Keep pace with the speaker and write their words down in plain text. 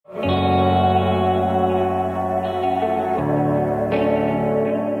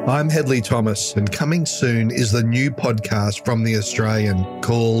I'm Hedley Thomas, and coming soon is the new podcast from The Australian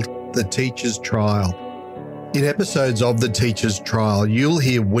called The Teacher's Trial. In episodes of The Teacher's Trial, you'll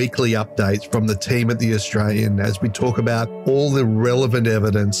hear weekly updates from the team at The Australian as we talk about all the relevant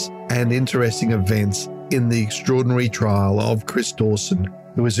evidence and interesting events in the extraordinary trial of Chris Dawson,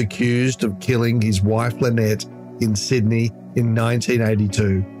 who was accused of killing his wife Lynette in Sydney in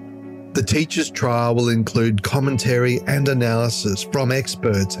 1982. The Teacher's Trial will include commentary and analysis from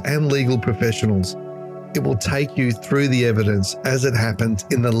experts and legal professionals. It will take you through the evidence as it happened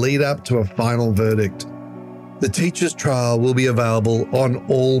in the lead up to a final verdict. The Teacher's Trial will be available on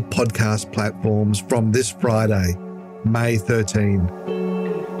all podcast platforms from this Friday, May 13.